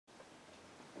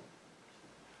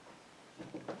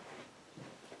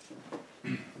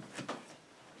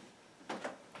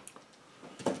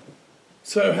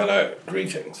So, hello,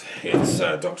 greetings. It's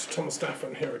Dr Thomas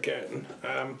Daffern here again,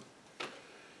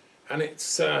 and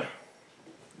it's the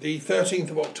 13th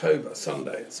of October,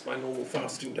 Sunday. It's my normal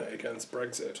fasting day against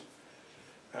Brexit,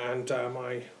 and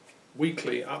my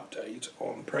weekly update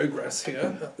on progress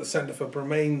here at the Centre for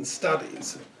Bremain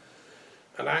Studies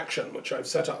and Action, which I've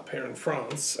set up here in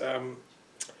France, and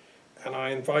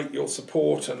I invite your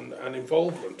support and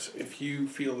involvement if you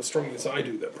feel as strongly as I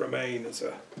do that Bremain is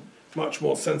a much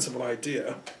more sensible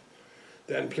idea.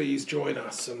 Then please join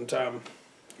us and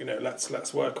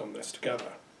let's work on this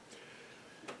together.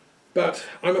 But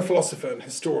I'm a philosopher and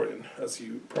historian, as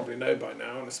you probably know by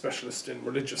now, and a specialist in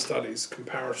religious studies,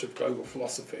 comparative global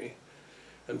philosophy,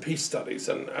 and peace studies,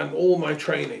 and all my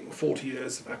training, 40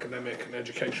 years of academic and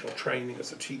educational training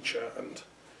as a teacher and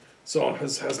so on,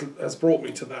 has brought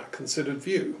me to that considered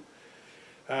view.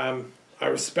 I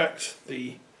respect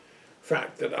the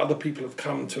fact that other people have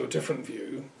come to a different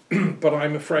view, but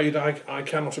I'm afraid I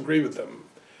cannot agree with them.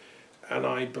 And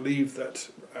I believe that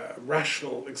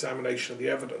rational examination of the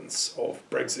evidence of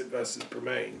Brexit versus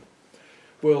Bremain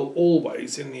will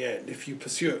always, in the end, if you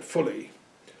pursue it fully,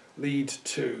 lead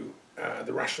to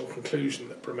the rational conclusion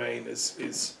that Bremain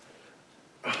is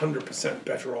 100%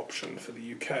 better option for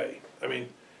the UK. I mean,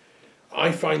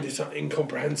 I find it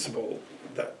incomprehensible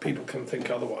that people can think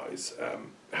otherwise,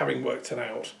 having worked it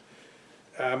out.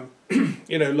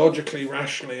 Logically,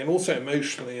 rationally, and also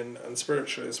emotionally and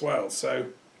spiritually as well. So,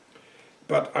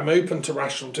 but I'm open to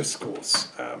rational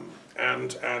discourse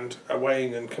and a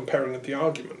weighing and comparing of the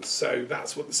arguments. So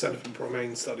that's what the Centre for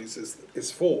Bremain Studies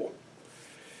is for.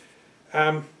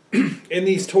 In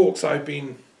these talks, I've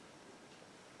been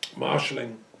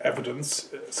marshalling evidence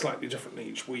slightly differently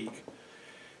each week,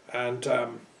 and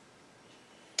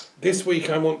this week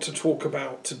I want to talk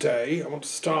about today. I want to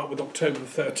start with October the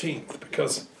 13th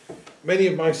because many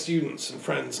of my students and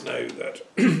friends know that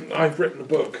I've written a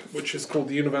book which is called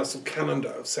The Universal Calendar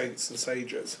of Saints and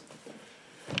Sages.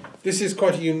 This is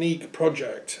quite a unique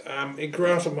project. It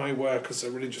grew out of my work as a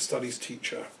religious studies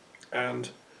teacher, and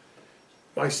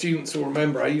my students will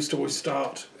remember I used to always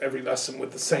start every lesson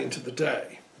with the saint of the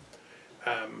day,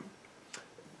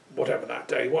 whatever that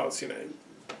day was,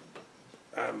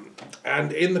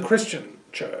 and in the Christian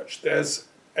church,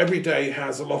 every day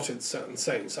has allotted certain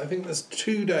saints. I think there's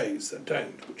 2 days that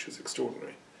don't, which is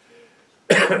extraordinary.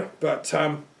 But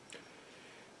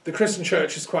the Christian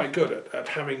church is quite good at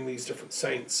having these different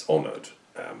saints honoured.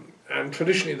 And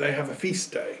traditionally they have a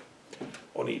feast day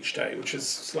on each day, which is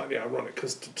slightly ironic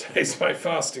because today's my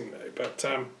fasting day. But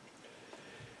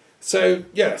so,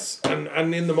 yes,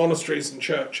 and in the monasteries and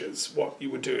churches, what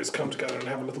you would do is come together and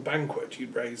have a little banquet.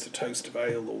 You'd raise a toast of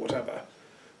ale or whatever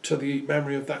to the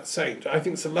memory of that saint. I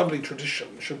think it's a lovely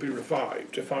tradition, should be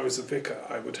revived. If I was a vicar,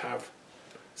 I would have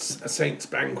a saint's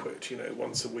banquet,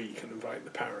 once a week and invite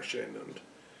the parish in,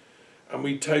 and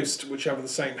we'd toast whichever the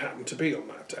saint happened to be on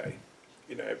that day,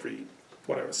 every,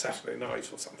 Saturday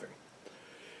night or something.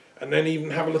 And then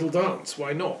even have a little dance,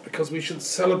 why not? Because we should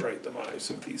celebrate the lives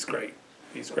of these great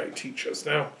teachers.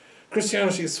 Now,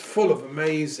 Christianity is full of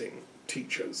amazing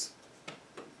teachers.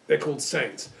 They're called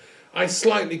saints. I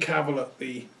slightly cavil at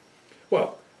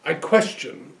I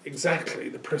question exactly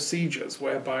the procedures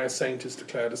whereby a saint is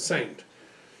declared a saint.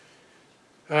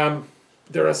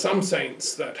 There are some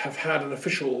saints that have had an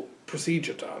official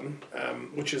procedure done,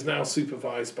 which is now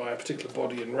supervised by a particular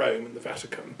body in Rome, in the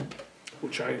Vatican,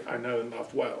 which I know and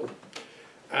love well.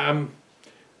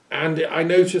 And I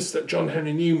noticed that John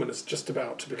Henry Newman is just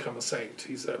about to become a saint.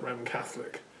 He's a Roman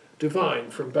Catholic divine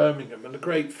from Birmingham, and a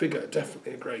great figure,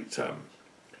 definitely a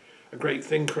great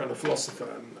thinker and a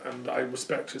philosopher, and I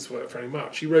respect his work very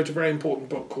much. He wrote a very important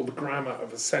book called The Grammar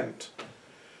of Assent,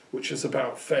 which is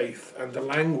about faith and the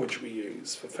language we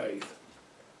use for faith.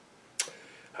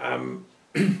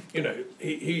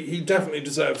 He definitely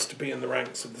deserves to be in the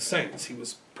ranks of the saints. He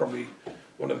was probably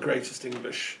one of the greatest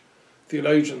English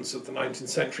theologians of the 19th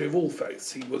century of all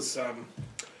faiths. He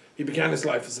began his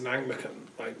life as an Anglican,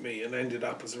 like me, and ended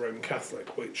up as a Roman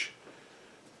Catholic, which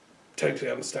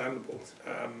totally understandable.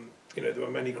 There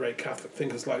were many great Catholic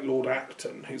thinkers like Lord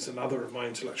Acton, who's another of my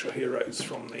intellectual heroes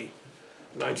from the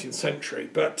 19th century.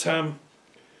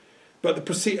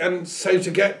 And so to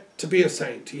get to be a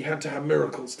saint, he had to have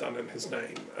miracles done in his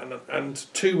name, and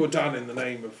 2 were done in the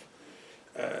name of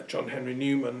John Henry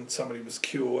Newman. Somebody was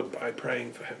cured by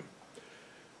praying for him.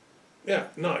 Yeah,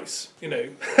 nice,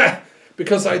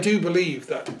 because I do believe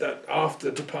that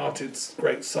after departed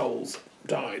great souls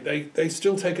die, they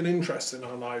still take an interest in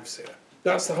our lives here.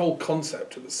 That's the whole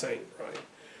concept of the saint, right?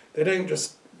 They don't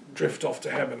just drift off to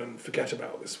heaven and forget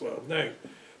about this world. No,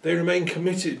 they remain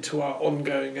committed to our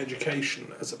ongoing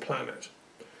education as a planet.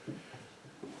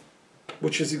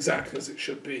 which is exactly as it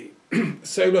should be.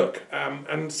 So look,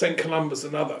 and St. Columba's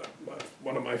another,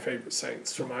 one of my favourite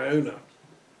saints from Iona.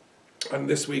 And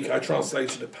this week I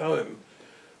translated a poem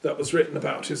that was written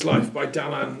about his life by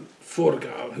Dalan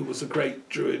Forgal, who was a great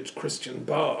Druid Christian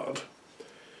bard,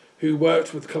 who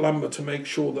worked with Columba to make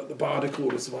sure that the bardic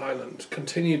orders of Ireland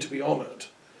continued to be honoured,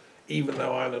 even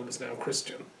though Ireland was now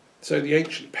Christian. So the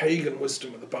ancient pagan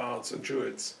wisdom of the bards and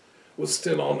Druids was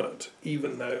still honoured,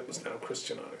 even though it was now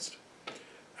Christianised.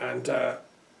 And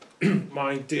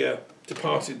my dear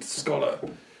departed scholar,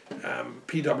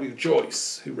 P.W.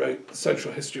 Joyce, who wrote The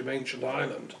Social History of Ancient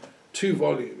Ireland, 2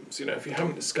 volumes. You know, if you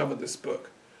haven't discovered this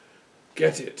book,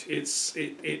 get it.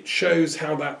 It shows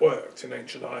how that worked in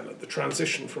ancient Ireland. The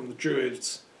transition from the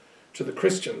Druids to the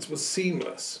Christians was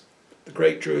seamless. The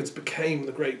great Druids became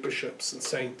the great bishops and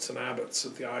saints and abbots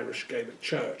of the Irish Gaelic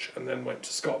Church, and then went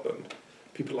to Scotland,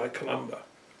 people like Columba.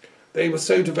 They were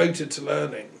so devoted to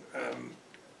learning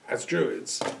as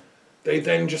Druids, they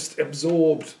then just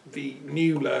absorbed the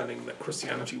new learning that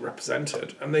Christianity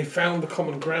represented, and they found the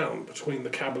common ground between the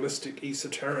Kabbalistic,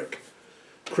 esoteric,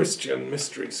 Christian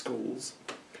mystery schools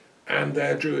and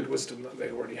their Druid wisdom that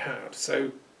they already had.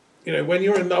 So, you know, when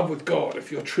you're in love with God,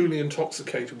 if you're truly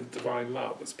intoxicated with divine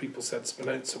love, as people said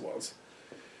Spinoza was,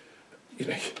 you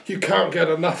know, you can't get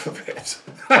enough of it.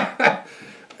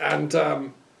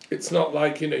 And it's not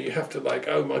like, you know, you have to like,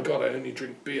 oh my God, I only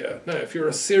drink beer. No, if you're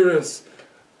a serious,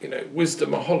 you know,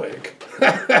 wisdomaholic,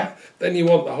 then you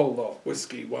want the whole lot,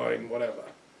 whiskey, wine, whatever.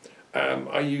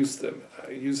 I use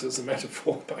as a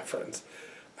metaphor, my friends.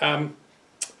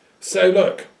 So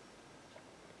look,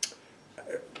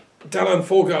 Dalan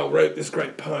Forgal wrote this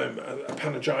great poem, a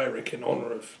panegyric in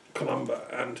honour of Columba,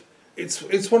 and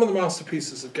it's one of the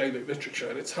masterpieces of Gaelic literature,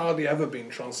 and it's hardly ever been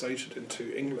translated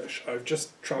into English. I've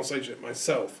just translated it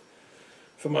myself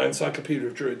for my Encyclopedia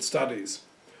of Druid Studies.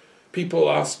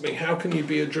 People ask me, how can you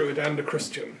be a Druid and a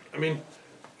Christian? I mean,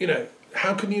 you know,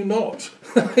 how can you not?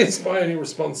 It's my only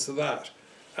response to that.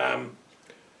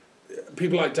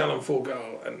 People like Dalan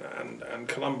Forgal and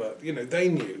Columba, you know, they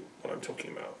knew what I'm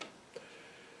talking about.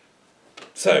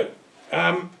 So,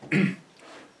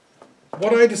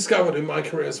 what I discovered in my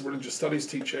career as a religious studies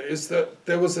teacher is that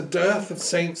there was a dearth of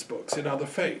saints' books in other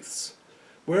faiths.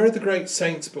 Where are the great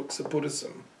saints' books of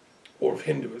Buddhism or of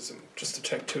Hinduism, just to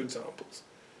take 2 examples?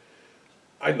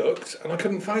 I looked and I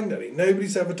couldn't find any.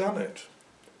 Nobody's ever done it.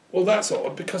 Well, that's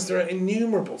odd, because there are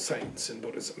innumerable saints in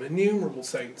Buddhism, innumerable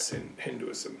saints in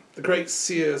Hinduism, the great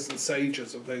seers and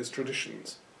sages of those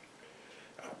traditions.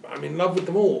 I'm in love with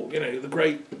them all, you know, the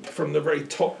great, from the very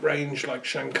top range like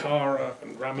Shankara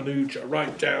and Ramanuja,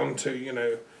 right down to, you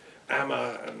know,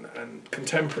 Amma and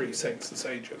contemporary saints and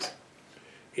sages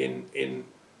in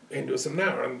Hinduism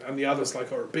now, and the others like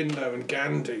Aurobindo and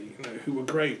Gandhi, you know, who were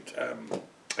great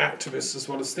activists as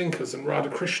well as thinkers, and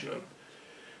Radhakrishnan,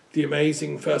 the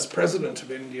amazing first president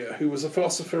of India, who was a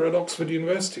philosopher at Oxford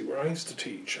University, where I used to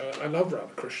teach. I love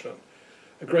Radhakrishnan,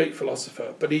 a great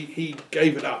philosopher, but he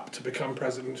gave it up to become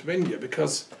president of India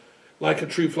because, like a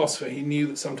true philosopher, he knew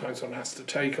that sometimes one has to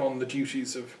take on the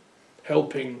duties of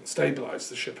helping stabilise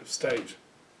the ship of state.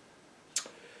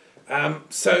 And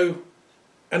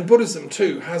Buddhism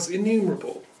too has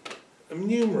innumerable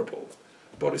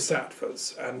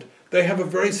bodhisattvas, and they have a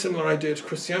very similar idea to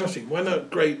Christianity. When a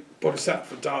great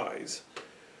bodhisattva dies,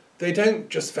 they don't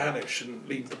just vanish and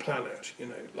leave the planet, you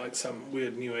know, like some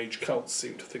weird New Age cults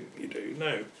seem to think you do.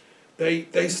 No,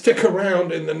 they stick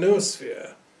around in the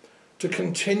noosphere to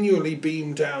continually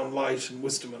beam down light and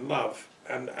wisdom and love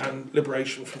and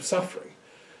liberation from suffering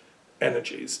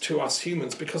energies to us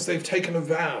humans, because they've taken a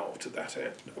vow to that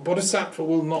end. A bodhisattva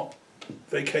will not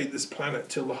vacate this planet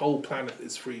till the whole planet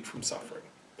is freed from suffering.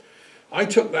 I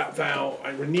took that vow, I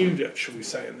renewed it, shall we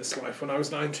say, in this life when I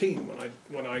was 19,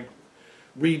 when I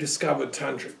rediscovered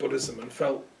Tantric Buddhism and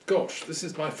felt, gosh, this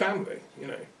is my family, you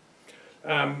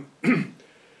know.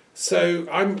 So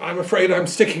I'm afraid I'm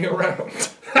sticking around.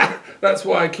 That's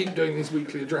why I keep doing these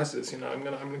weekly addresses, you know. I'm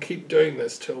gonna keep doing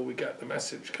this till we get the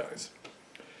message, guys.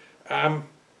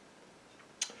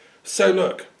 So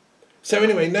look, so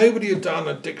anyway, nobody had done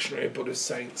a dictionary of Buddhist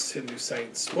saints, Hindu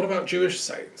saints. What about Jewish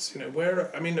saints? You know,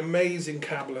 amazing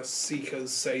Qabbalists, seekers,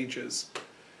 sages.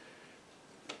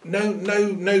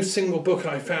 No single book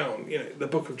I found, you know, the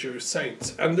book of Jewish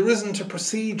saints. And there isn't a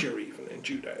procedure even in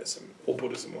Judaism or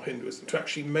Buddhism or Hinduism to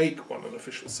actually make one an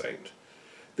official saint.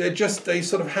 They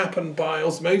sort of happen by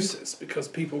osmosis because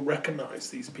people recognise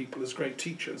these people as great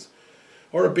teachers.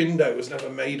 Aurobindo was never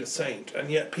made a saint, and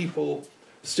yet people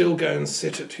still go and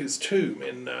sit at his tomb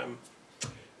in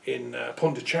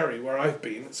Pondicherry, where I've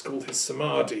been. It's called his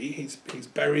Samadhi. He's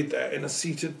buried there in a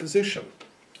seated position.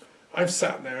 I've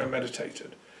sat there and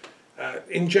meditated.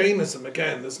 In Jainism,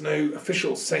 again, there's no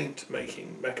official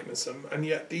saint-making mechanism, and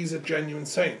yet these are genuine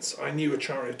saints. I knew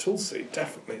Acharya Tulsi,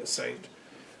 definitely a saint.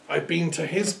 I've been to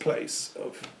his place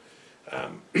of,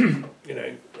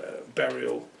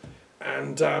 burial,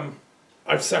 and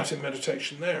I've sat in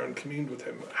meditation there and communed with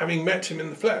him. Having met him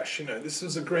in the flesh, this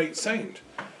is a great saint.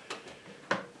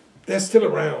 They're still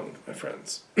around, my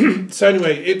friends. So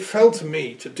anyway, it fell to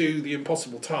me to do the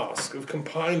impossible task of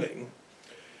compiling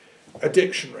a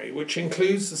dictionary which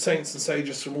includes the saints and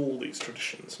sages from all these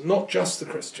traditions, not just the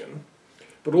Christian,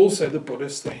 but also the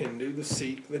Buddhist, the Hindu, the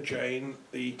Sikh, the Jain,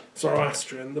 the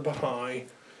Zoroastrian, the Baha'i,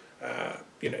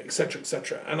 etc.,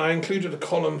 etc. And I included a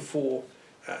column for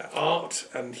art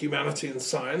and humanity and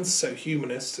science, so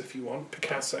humanists, if you want,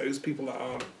 Picassos, people that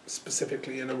aren't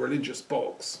specifically in a religious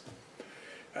box.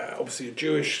 Obviously a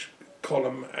Jewish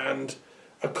column, and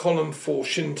a column for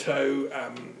Shinto,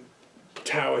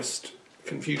 Taoist,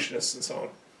 Confucianists and so on.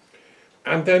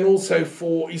 And then also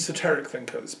for esoteric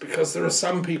thinkers, because there are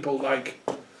some people like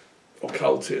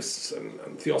occultists and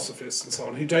theosophists and so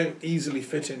on who don't easily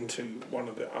fit into one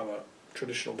of the other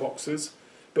traditional boxes,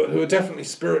 but who are definitely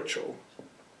spiritual,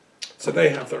 so they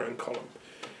have their own column.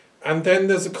 And then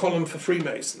there's a column for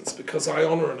Freemasons, because I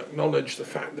honour and acknowledge the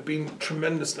fact there have been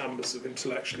tremendous numbers of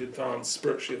intellectually advanced,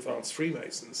 spiritually advanced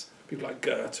Freemasons, people like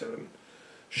Goethe and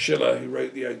Schiller, who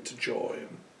wrote the Ode to Joy,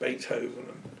 and Beethoven,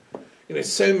 and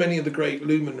so many of the great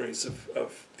luminaries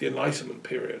of the Enlightenment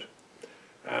period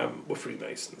were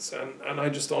Freemasons, and I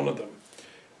just honour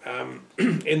them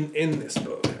in this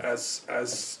book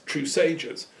as true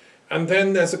sages. And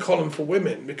then there's a column for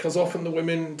women, because often the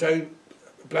women don't,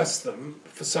 bless them,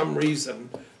 for some reason,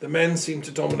 the men seem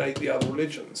to dominate the other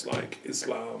religions, like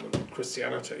Islam and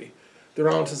Christianity. There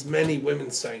aren't as many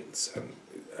women saints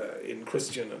in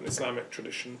Christian and Islamic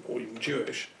tradition, or even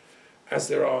Jewish, as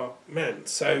there are men.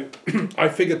 So I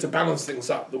figured to balance things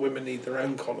up, the women need their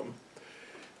own column.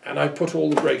 And I put all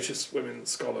the greatest women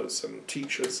scholars and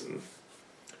teachers and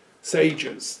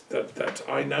sages that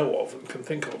I know of and can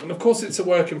think of. And of course it's a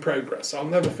work in progress. I'll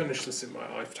never finish this in my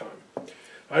lifetime.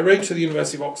 I wrote to the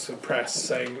University of Oxford Press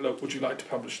saying, look, would you like to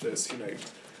publish this?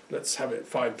 Let's have it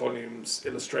 5 volumes,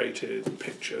 illustrated,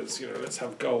 pictures, let's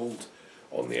have gold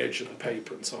on the edge of the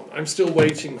paper and so on. I'm still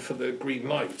waiting for the green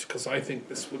light, because I think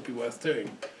this would be worth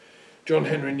doing. John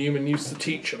Henry Newman used to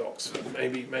teach at Oxford.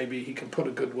 Maybe he can put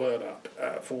a good word up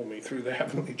for me through the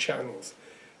heavenly channels.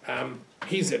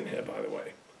 He's in here, by the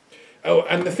way. Oh,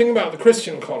 and the thing about the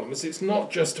Christian column is it's not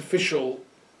just official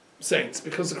saints,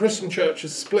 because the Christian church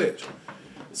is split.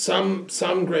 Some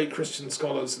great Christian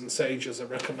scholars and sages are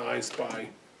recognised by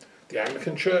the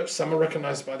Anglican Church, some are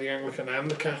recognised by the Anglican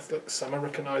and the Catholic, some are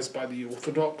recognised by the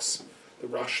Orthodox, the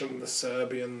Russian, the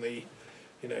Serbian, the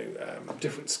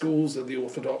different schools of the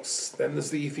Orthodox. Then there's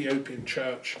the Ethiopian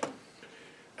Church,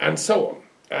 and so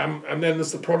on. And then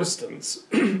there's the Protestants,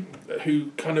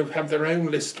 who kind of have their own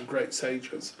list of great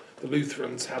sages. The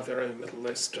Lutherans have their own little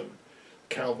list, and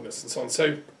Calvinists and so on.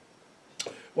 So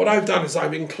what I've done is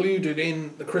I've included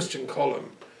in the Christian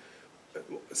column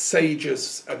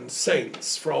sages and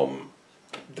saints from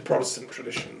the Protestant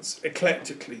traditions,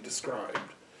 eclectically described.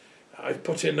 I've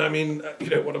put in,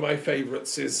 one of my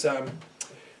favourites is,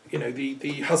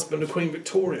 the husband of Queen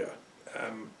Victoria,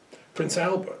 Prince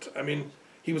Albert.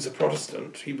 He was a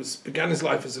Protestant. He began his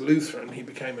life as a Lutheran. He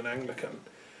became an Anglican.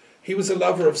 He was a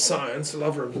lover of science, a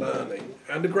lover of learning,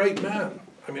 and a great man.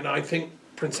 I think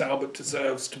Prince Albert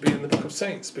deserves to be in the Book of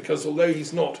Saints, because although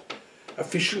he's not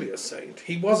officially a saint,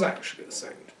 he was actually a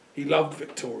saint. He loved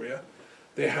Victoria.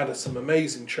 They had some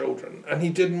amazing children, and he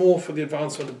did more for the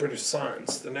advancement of British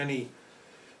science than any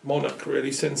monarch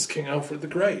really since King Alfred the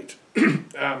Great.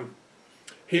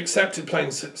 He accepted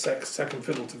playing second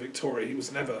fiddle to Victoria. He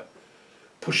was never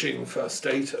pushing for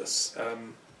status.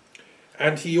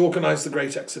 And he organised the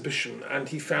Great Exhibition, and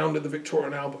he founded the Victoria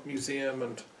and Albert Museum,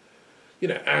 and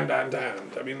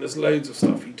there's loads of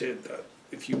stuff he did that,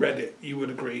 if you read it, you would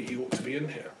agree he ought to be in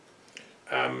here.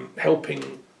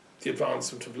 Helping the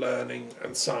advancement of learning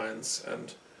and science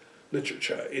and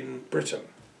literature in Britain,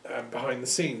 behind the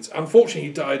scenes. Unfortunately,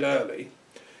 he died early.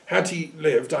 Had he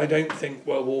lived, I don't think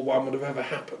World War I would have ever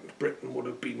happened. Britain would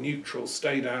have been neutral,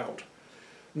 stayed out,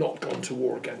 not gone to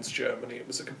war against Germany. It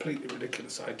was a completely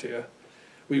ridiculous idea.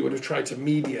 We would have tried to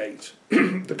mediate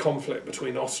the conflict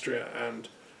between Austria and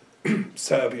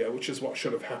Serbia, which is what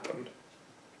should have happened.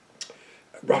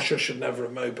 Russia should never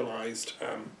have mobilised.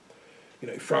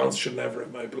 France should never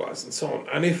have mobilised, and so on.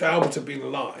 And if Albert had been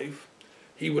alive,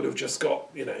 he would have just got,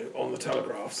 on the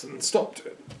telegraphs and stopped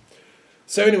it.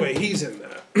 So anyway, he's in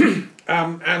there.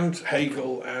 And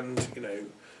Hegel and,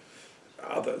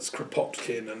 others,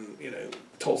 Kropotkin and, you know,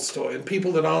 Tolstoy, and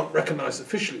people that aren't recognised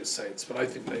officially as saints, but I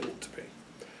think they ought to be.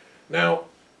 Now,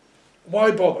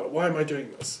 why bother? Why am I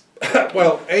doing this?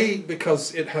 Well, A,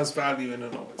 because it has value in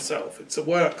and of itself. It's a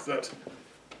work that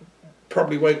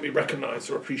probably won't be recognised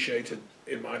or appreciated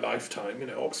in my lifetime. You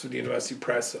know, Oxford University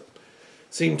Press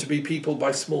seem to be people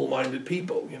by small-minded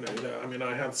people. You know, I mean,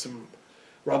 I had some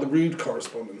rather rude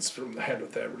correspondence from the head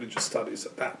of their religious studies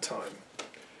at that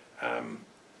time.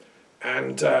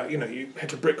 You know, you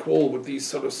hit a brick wall with these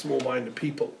sort of small-minded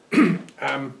people.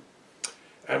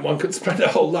 And one could spend a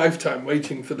whole lifetime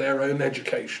waiting for their own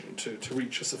education to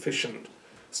reach a sufficient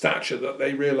stature that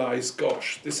they realise,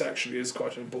 gosh, this actually is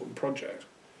quite an important project.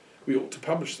 We ought to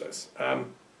publish this.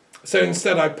 So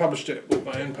instead I published it with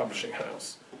my own publishing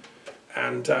house.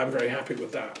 And I'm very happy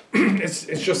with that.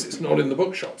 It's not in the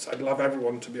bookshops. I'd love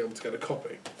everyone to be able to get a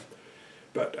copy.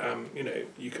 But, you know,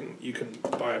 you can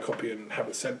buy a copy and have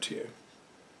it sent to you.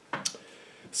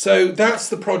 So that's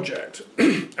the project.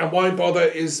 And why bother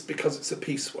is because it's a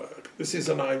peace work. This is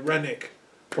an irenic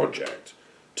project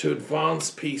to advance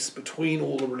peace between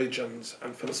all the religions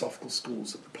and philosophical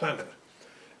schools of the planet.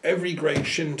 Every great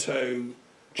Shinto,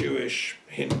 Jewish,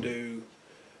 Hindu,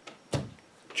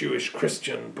 Jewish,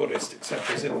 Christian, Buddhist,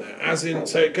 etc. is in there.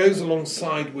 So it goes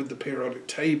alongside with the periodic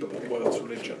table of the world's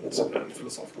religions and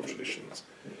philosophical traditions.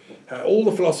 All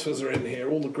the philosophers are in here,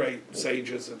 all the great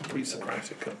sages of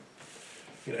pre-Socratic and,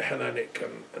 you know, Hellenic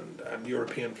and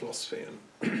European philosophy,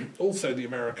 and also the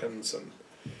Americans and,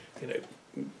 you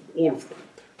know, all of them.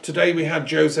 Today we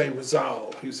had Jose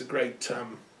Rizal, who's a great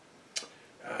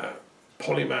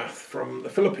polymath from the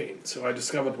Philippines, who I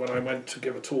discovered when I went to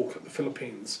give a talk at the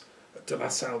Philippines at De La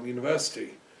Salle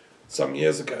University some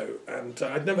years ago, and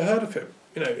I'd never heard of him.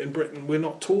 You know, in Britain we're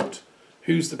not taught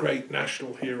who's the great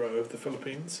national hero of the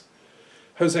Philippines.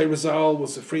 Jose Rizal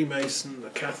was a Freemason, a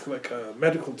Catholic, a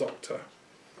medical doctor,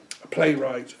 a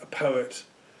playwright, a poet,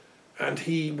 and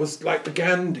he was like the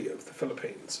Gandhi of the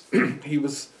Philippines. He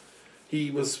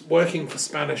was working for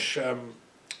Spanish,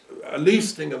 a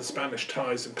loosening of the Spanish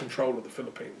ties and control of the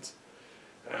Philippines.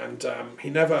 And he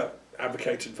never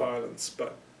advocated violence,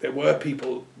 but there were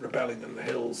people rebelling in the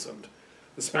hills, and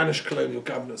the Spanish colonial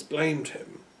governors blamed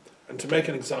him, and to make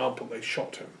an example they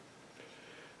shot him.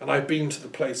 And I've been to the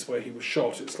place where he was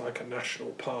shot. It's like a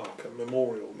national park, a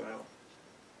memorial now.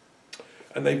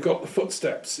 And they've got the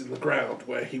footsteps in the ground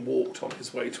where he walked on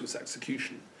his way to his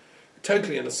execution. A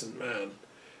totally innocent man,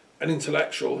 an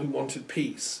intellectual who wanted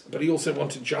peace, but he also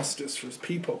wanted justice for his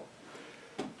people.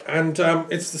 And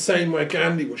it's the same where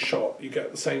Gandhi was shot. You get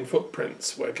the same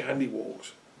footprints where Gandhi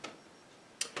walked.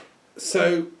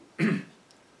 So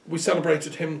we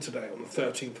celebrated him today on the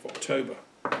 13th of October.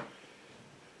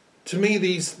 To me,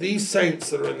 these saints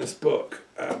that are in this book,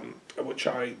 which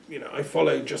I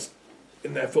follow just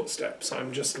in their footsteps,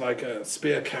 I'm just like a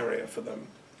spear carrier for them.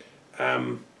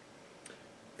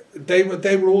 They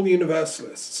were all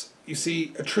universalists. You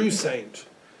see, a true saint,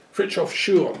 Fritjof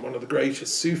Schuon, one of the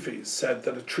greatest Sufis, said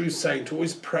that a true saint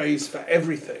always prays for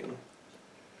everything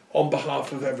on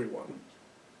behalf of everyone.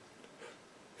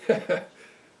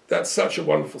 That's such a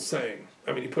wonderful saying.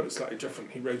 I mean, he put it slightly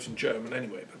different. He wrote in German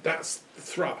anyway, but that's the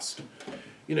thrust.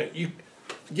 You know,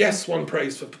 yes, one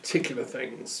prays for particular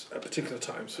things at particular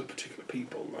times for particular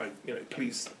people, like, you know,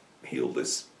 please heal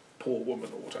this poor woman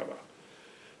or whatever.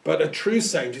 But a true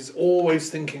saint is always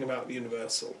thinking about the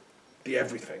universal, the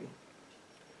everything,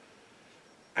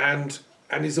 and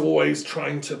is always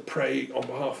trying to pray on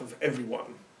behalf of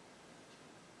everyone.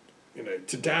 You know,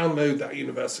 to download that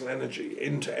universal energy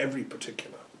into every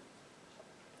particular.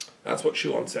 That's what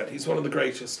Schuon said. He's one of the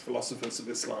greatest philosophers of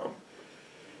Islam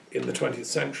in the 20th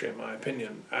century, in my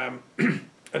opinion.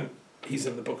 And he's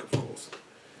in the book, of course.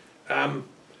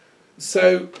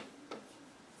 So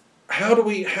how do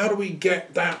we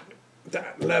get that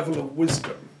level of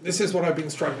wisdom? This is what I've been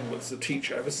struggling with as a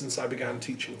teacher ever since I began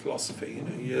teaching philosophy, you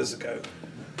know, years ago.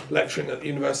 Lecturing at the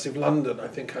University of London, I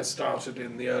think I started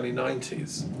in the early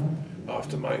 90s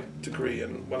after my degree,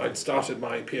 and when I'd started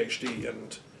my PhD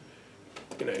and,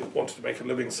 you know, wanted to make a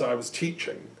living, so I was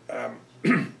teaching.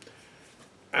 And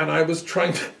I was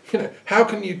trying to, you know, how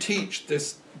can you teach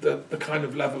the kind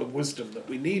of level of wisdom that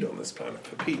we need on this planet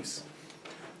for peace?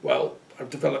 Well, I've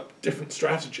developed different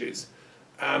strategies.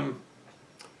 And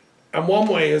one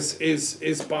way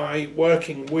is by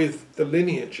working with the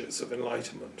lineages of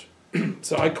enlightenment.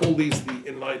 So I call these the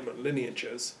Enlightenment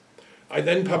lineages. I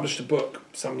then published a book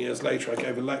some years later. I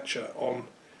gave a lecture on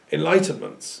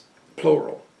enlightenments,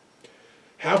 plural.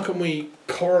 How can we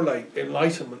correlate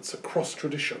enlightenments across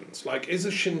traditions? Like, is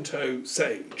a Shinto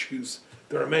sage,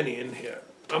 there are many in here,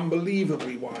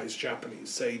 unbelievably wise Japanese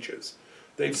sages,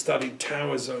 They've studied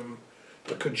Taoism,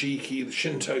 the Kojiki, the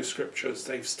Shinto scriptures.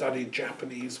 They've studied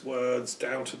Japanese words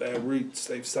down to their roots.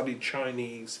 They've studied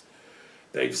Chinese.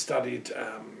 They've studied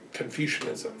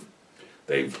Confucianism.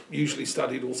 They've usually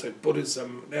studied also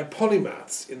Buddhism. They're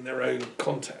polymaths in their own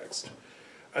context.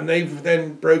 And they've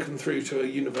then broken through to a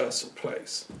universal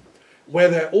place where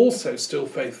they're also still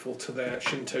faithful to their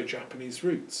Shinto Japanese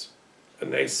roots.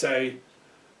 And they say,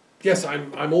 yes,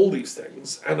 I'm all these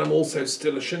things, and I'm also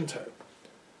still a Shinto.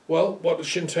 Well, what does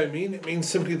Shinto mean? It means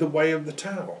simply the way of the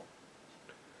Tao.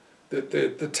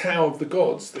 The Tao of the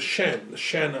gods, the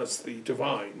Shen as the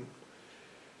divine,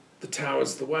 the Tao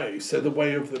as the way. So the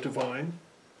way of the divine,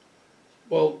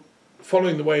 well,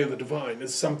 following the way of the divine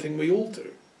is something we all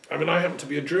do. I mean, I happen to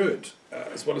be a Druid,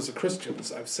 as well as a Christian,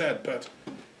 as I've said, but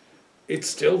it's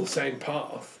still the same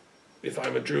path. If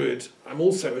I'm a Druid, I'm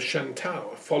also a Shen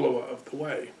Tao, a follower of the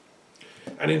way.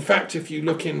 And in fact, if you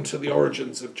look into the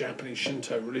origins of Japanese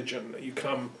Shinto religion, you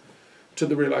come to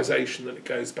the realization that it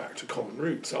goes back to common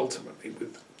roots, ultimately,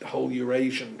 with the whole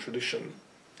Eurasian tradition,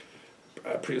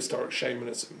 prehistoric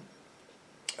shamanism,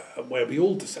 where we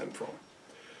all descend from.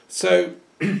 So,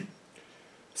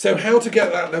 so how to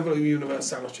get that level of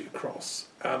universality across?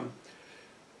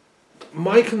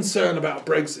 My concern about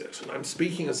Brexit, and I'm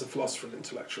speaking as a philosopher and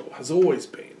intellectual, has always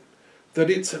been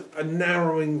that it's a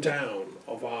narrowing down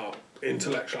of our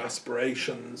intellectual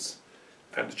aspirations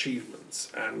and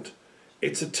achievements, and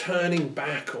it's a turning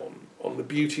back on the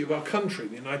beauty of our country,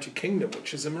 the United Kingdom,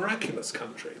 which is a miraculous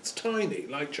country. It's tiny,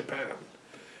 like Japan,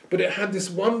 but it had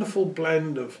this wonderful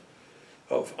blend of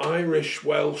Irish,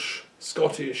 Welsh,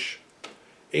 Scottish,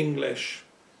 English,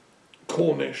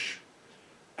 Cornish,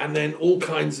 and then all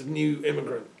kinds of new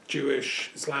immigrant, Jewish,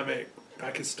 Islamic,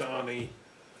 Pakistani,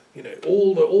 you know,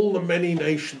 all the many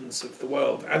nations of the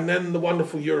world, and then the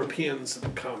wonderful Europeans that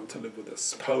have come to live with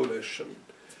us, Polish and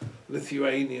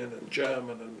Lithuanian and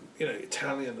German and, you know,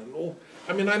 Italian and all.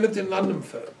 I mean, I lived in London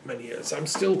for many years. I'm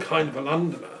still kind of a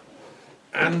Londoner,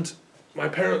 and my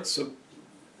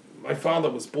father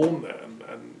was born there,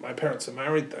 and my parents are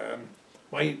married there, and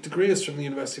my degree is from the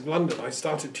University of London. I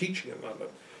started teaching in London.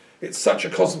 It's such a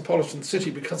cosmopolitan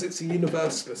city because it's a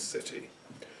universalist city.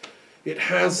 It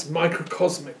has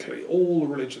microcosmically all the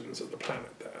religions of the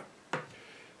planet there.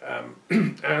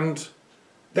 And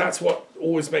that's what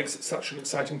always makes it such an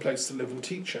exciting place to live and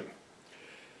teach in.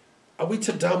 Are we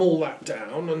to dumb all that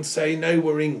down and say, no,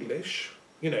 we're English?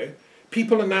 You know,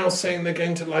 people are now saying they're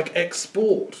going to, like,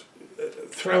 export,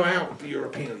 throw out the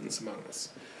Europeans among us.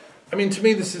 I mean, to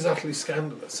me, this is utterly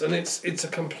scandalous. And it's a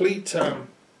complete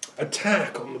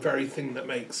attack on the very thing that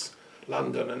makes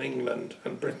London and England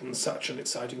and Britain such an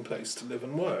exciting place to live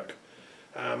and work.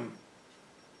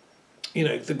 You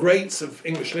know, the greats of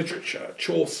English literature,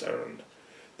 Chaucer and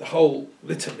the whole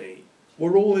litany,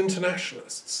 were all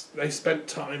internationalists. They spent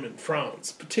time in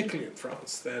France, particularly in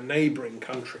France, their neighbouring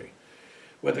country,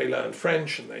 where they learned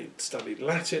French and they studied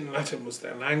Latin. Latin was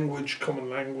their language, common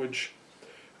language,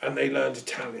 and they learned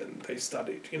Italian. They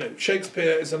studied. You know,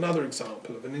 Shakespeare is another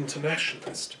example of an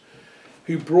internationalist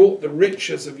who brought the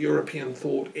riches of European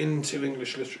thought into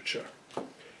English literature.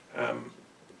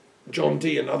 John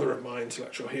Dee, another of my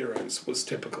intellectual heroes, was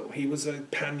typical. He was a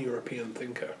pan-European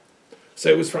thinker.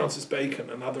 So was Francis Bacon,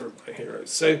 another of my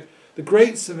heroes. So the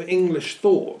greats of English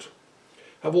thought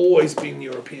have always been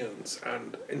Europeans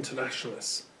and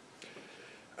internationalists.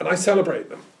 And I celebrate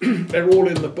them. They're all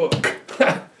in the book.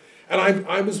 And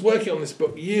I was working on this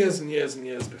book years and years and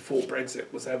years before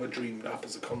Brexit was ever dreamed up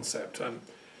as a concept. And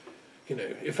you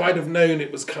know, if I'd have known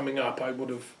it was coming up, I would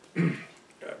have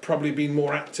probably been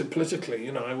more active politically.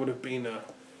 You know, I would have been I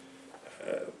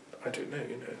don't know.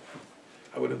 You know,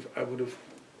 I would have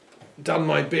done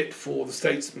my bit for the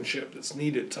statesmanship that's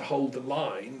needed to hold the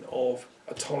line of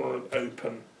a tolerant,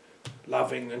 open,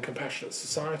 loving, and compassionate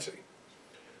society.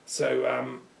 So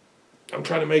I'm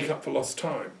trying to make up for lost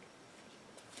time.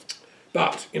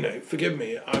 But, you know, forgive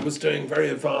me, I was doing very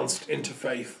advanced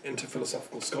interfaith,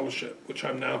 interphilosophical scholarship, which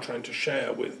I'm now trying to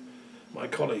share with my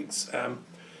colleagues.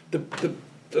 The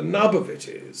nub of it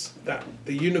is that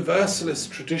the universalist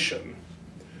tradition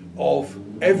of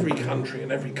every country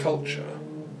and every culture,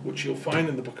 which you'll find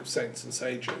in the Book of Saints and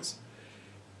Sages,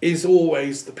 is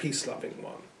always the peace-loving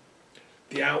one,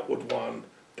 the outward one,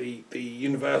 the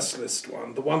universalist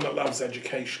one, the one that loves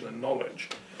education and knowledge.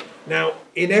 Now,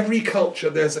 in every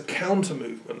culture, there's a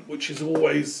counter-movement, which is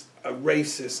always a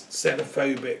racist,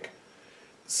 xenophobic,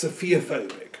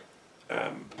 Sophia-phobic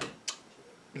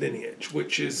lineage,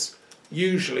 which is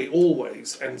usually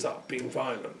always ends up being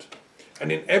violent.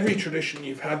 And in every tradition,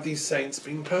 you've had these saints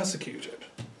being persecuted.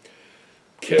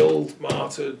 killed,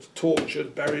 martyred,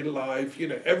 tortured, buried alive. You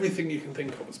know, everything you can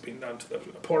think of has been done to them.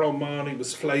 Poor old Mani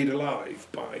was flayed alive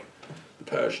by the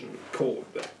Persian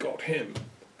court that got him.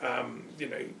 You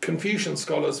know, Confucian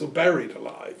scholars were buried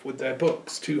alive with their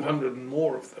books, 200 and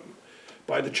more of them,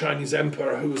 by the Chinese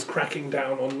emperor who was cracking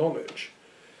down on knowledge.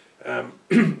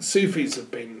 Sufis have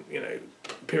been, you know,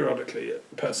 periodically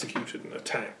persecuted and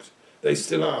attacked. They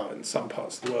still are in some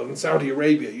parts of the world. In Saudi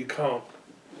Arabia, you can't,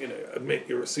 you know, admit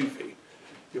you're a Sufi.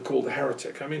 You're called a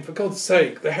heretic. I mean, for God's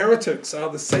sake, the heretics are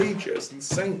the sages and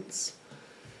saints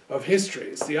of history.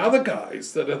 It's the other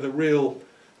guys that are the real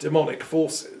demonic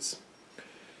forces.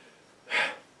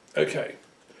 Okay,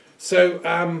 so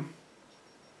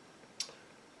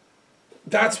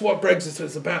that's what Brexit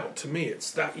is about to me.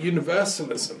 It's that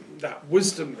universalism, that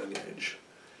wisdom lineage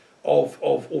of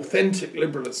authentic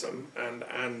liberalism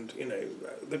and you know,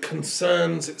 that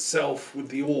concerns itself with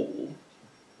the all,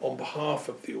 on behalf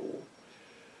of the all,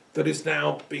 that is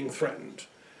now being threatened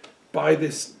by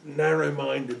this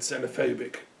narrow-minded,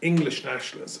 xenophobic English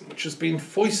nationalism, which has been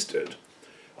foisted,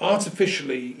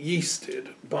 artificially yeasted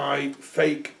by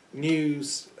fake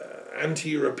news,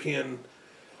 anti-European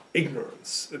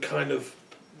ignorance, the kind of,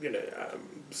 you know,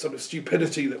 sort of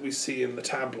stupidity that we see in the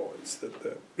tabloids,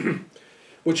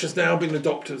 which has now been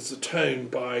adopted as a tone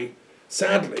by,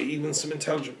 sadly, even some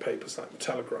intelligent papers like The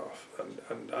Telegraph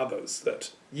and others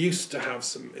that used to have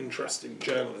some interesting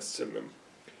journalists in them.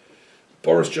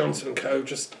 Boris Johnson and co.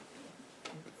 just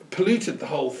polluted the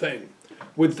whole thing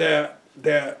with their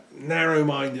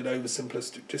narrow-minded,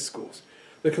 oversimplistic discourse.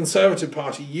 The Conservative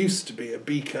Party used to be a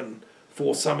beacon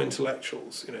for some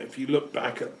intellectuals. You know, if you look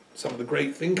back at some of the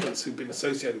great thinkers who've been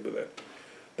associated with it,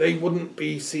 they wouldn't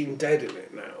be seen dead in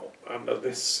it now under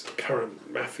this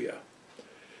current mafia,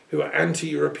 who are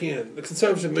anti-European. The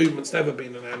Conservative movement's never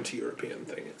been an anti-European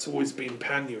thing. It's always been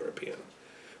pan-European.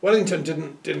 Wellington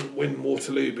didn't win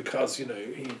Waterloo because, you know,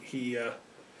 he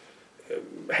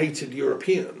hated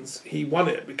Europeans. He won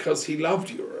it because he loved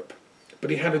Europe. But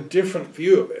he had a different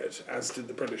view of it, as did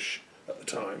the British at the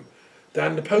time,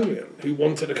 than Napoleon, who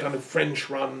wanted a kind of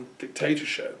French-run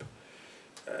dictatorship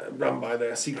run by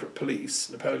their secret police.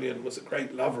 Napoleon was a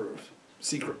great lover of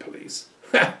secret police.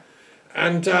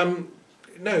 And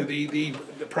no, the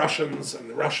Prussians and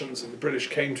the Russians and the British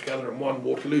came together and won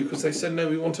Waterloo because they said, no,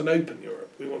 we want an open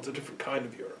Europe. We want a different kind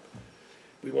of Europe.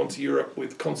 We want a Europe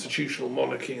with constitutional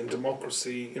monarchy and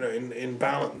democracy, you know, in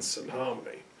balance and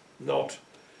harmony, not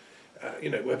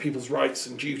you know, where people's rights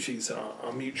and duties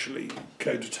are mutually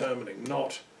co-determining,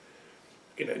 not,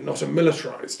 you know, not a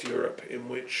militarized Europe in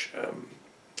which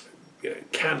you know,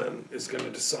 canon is going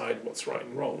to decide what's right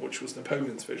and wrong, which was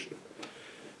Napoleon's vision.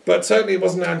 But certainly it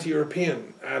wasn't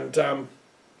anti-European, and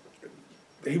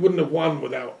he wouldn't have won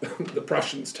without the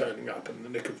Prussians turning up in the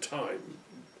nick of time.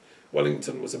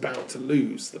 Wellington was about to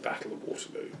lose the Battle of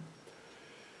Waterloo.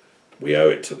 We owe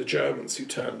it to the Germans who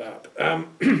turned up.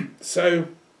 So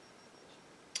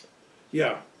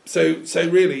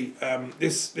really,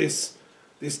 this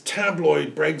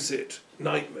tabloid Brexit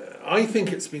nightmare, I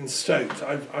think it's been stoked.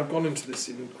 I've gone into this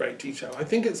in great detail. I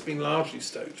think it's been largely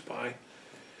stoked by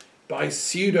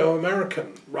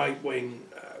pseudo-American right-wing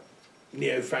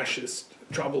neo-fascist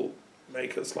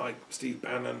troublemakers like Steve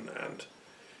Bannon and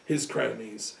his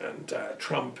cronies, and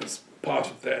Trump is part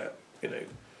of their, you know,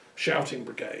 shouting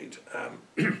brigade.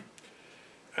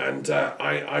 And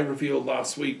I revealed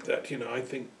last week that, you know, I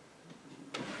think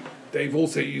they've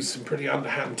also used some pretty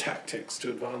underhand tactics to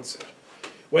advance it.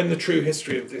 When the true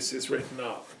history of this is written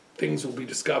up, things will be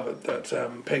discovered that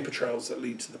paper trails that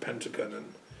lead to the Pentagon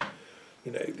and,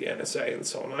 you know, the NSA and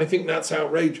so on. I think that's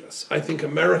outrageous. I think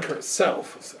America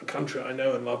itself, a country I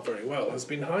know and love very well, has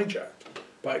been hijacked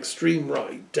by extreme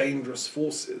right, dangerous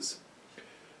forces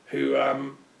who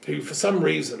for some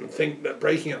reason think that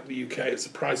breaking up the UK is a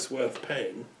price worth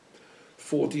paying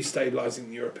for destabilising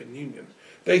the European Union.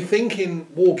 They think in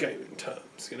wargaming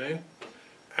terms, you know,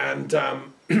 and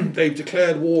they've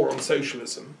declared war on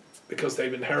socialism because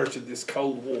they've inherited this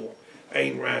Cold War,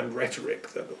 Ayn Rand rhetoric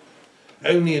that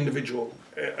only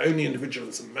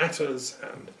individualism matters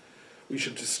and we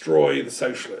should destroy the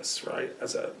socialists, right,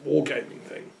 as a wargaming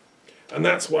thing. And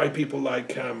that's why people like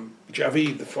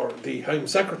Javid, the Home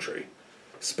Secretary,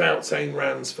 spouts Ayn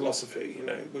Rand's philosophy, you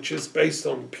know, which is based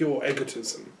on pure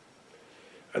egotism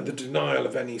and the denial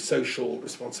of any social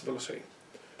responsibility.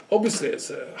 Obviously, it's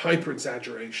a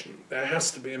hyper-exaggeration. There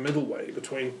has to be a middle way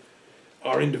between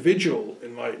our individual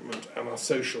enlightenment and our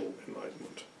social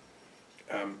enlightenment.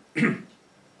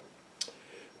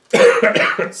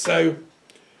 So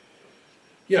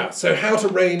how to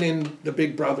rein in the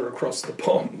big brother across the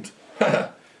pond?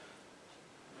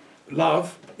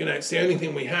 love, it's the only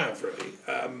thing we have really,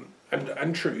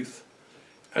 and truth,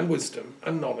 and wisdom,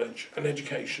 and knowledge, and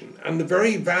education, and the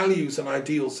very values and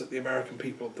ideals that the American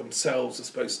people themselves are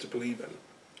supposed to believe in.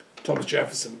 Thomas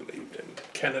Jefferson believed in,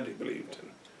 Kennedy believed in,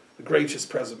 the greatest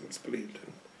presidents believed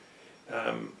in.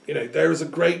 There is a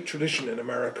great tradition in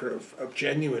America of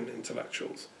genuine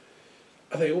intellectuals.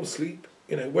 Are they all asleep?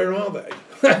 Where are they?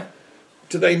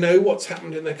 Do they know what's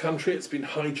happened in their country? It's been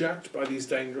hijacked by these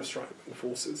dangerous right-wing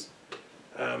forces.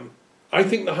 I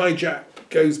think the hijack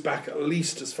goes back at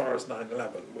least as far as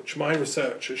 9/11, which my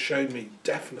research has shown me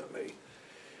definitely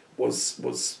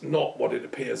was not what it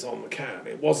appears on the can.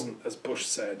 It wasn't, as Bush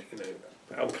said,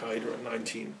 Al-Qaeda and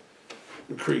 19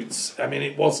 recruits. I mean,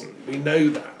 it wasn't. We know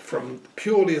that from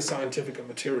purely a scientific and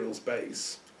materials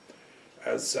base,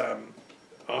 as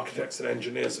architects and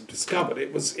engineers have discovered.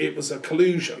 It was a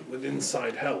collusion with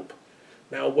inside help.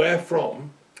 Now, where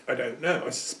from? I don't know. I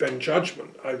suspend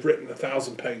judgment. I've written a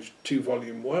 1,000-page,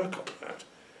 2-volume work on that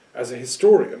as a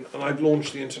historian, and I've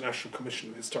launched the International Commission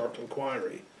of Historical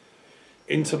Inquiry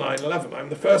into 9/11. I'm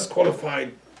the first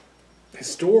qualified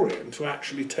historian to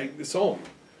actually take this on.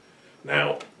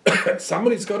 Now,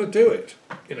 somebody's got to do it,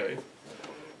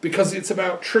 because it's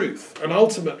about truth. And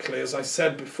ultimately, as I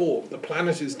said before, the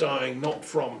planet is dying not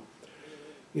from,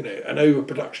 an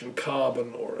overproduction of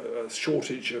carbon or a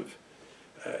shortage of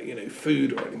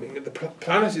food or anything. The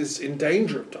planet is in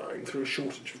danger of dying through a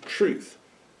shortage of truth.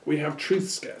 We have truth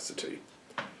scarcity.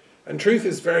 And truth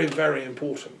is very, very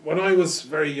important. When I was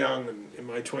very young and in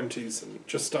my 20s and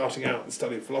just starting out the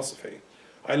study of philosophy,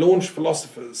 I launched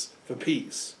Philosophers for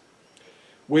Peace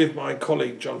with my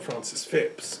colleague John Francis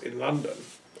Phipps in London.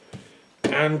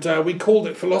 And we called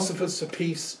it Philosophers for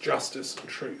Peace, Justice and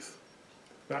Truth.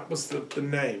 That was the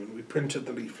name, and we printed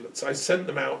the leaflets. I sent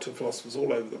them out to philosophers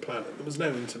all over the planet. There was no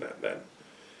internet then.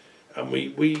 And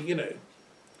we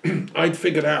I'd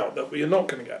figured out that we are not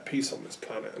going to get peace on this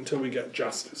planet until we get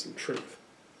justice and truth.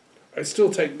 I still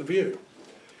take the view.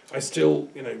 I still,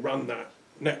 run that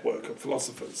network of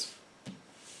philosophers.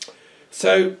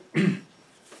 So,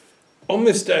 on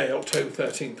this day, October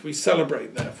 13th, we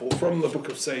celebrate, therefore, from the Book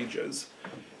of Sages,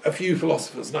 a few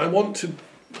philosophers. And I want to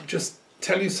just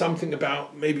tell you something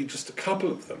about maybe just a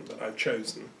couple of them that I've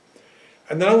chosen.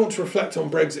 And then I want to reflect on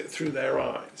Brexit through their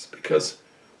eyes, because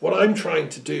what I'm trying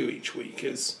to do each week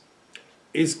is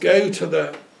go to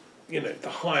the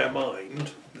higher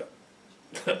mind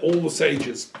that all the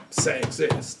sages say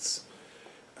exists,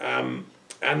 and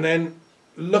then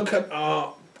look at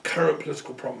our current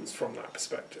political problems from that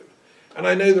perspective. And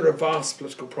I know there are vast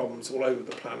political problems all over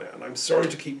the planet, and I'm sorry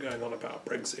to keep going on about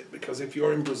Brexit, because if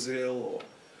you're in Brazil or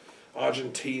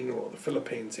Argentina or the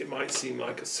Philippines, it might seem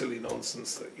like a silly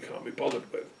nonsense that you can't be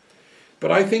bothered with.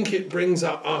 But I think it brings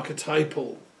up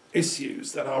archetypal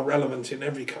issues that are relevant in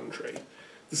every country.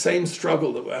 The same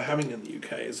struggle that we're having in the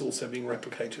UK is also being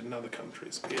replicated in other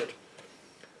countries, be it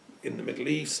in the Middle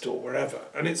East or wherever.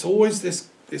 And it's always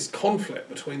this conflict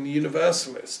between the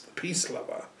universalist, the peace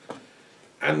lover,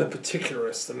 and the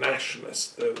particularist, the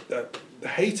nationalist, the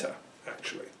hater,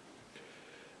 actually.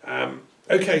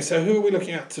 Okay, so who are we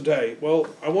looking at today? Well,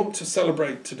 I want to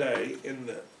celebrate today in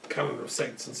the calendar of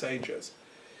saints and sages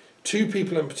 2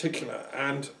 people in particular,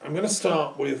 and I'm going to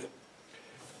start with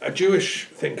a Jewish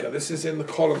thinker. This is in the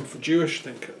column for Jewish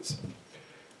thinkers.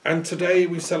 And today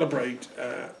we celebrate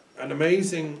an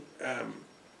amazing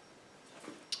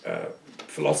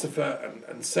philosopher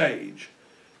and sage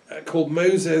called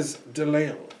Moses de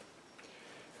Leon.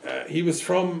 He was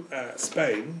from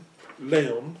Spain,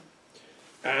 Leon,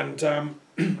 and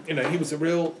he was a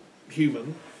real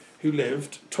human who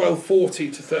lived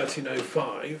 1240 to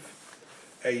 1305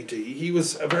 AD. He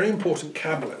was a very important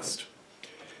Qabalist,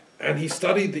 and he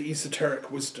studied the esoteric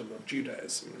wisdom of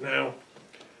Judaism. Now,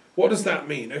 what does that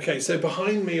mean? Okay, so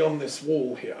behind me on this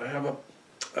wall here, I have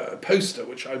a poster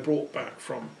which I brought back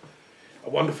from a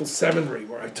wonderful seminary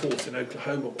where I taught in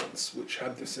Oklahoma once, which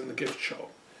had this in the gift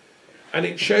shop. And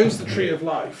it shows the tree of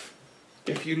life,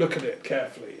 if you look at it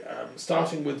carefully,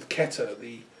 starting with Keter,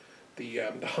 the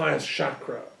highest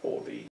chakra, or the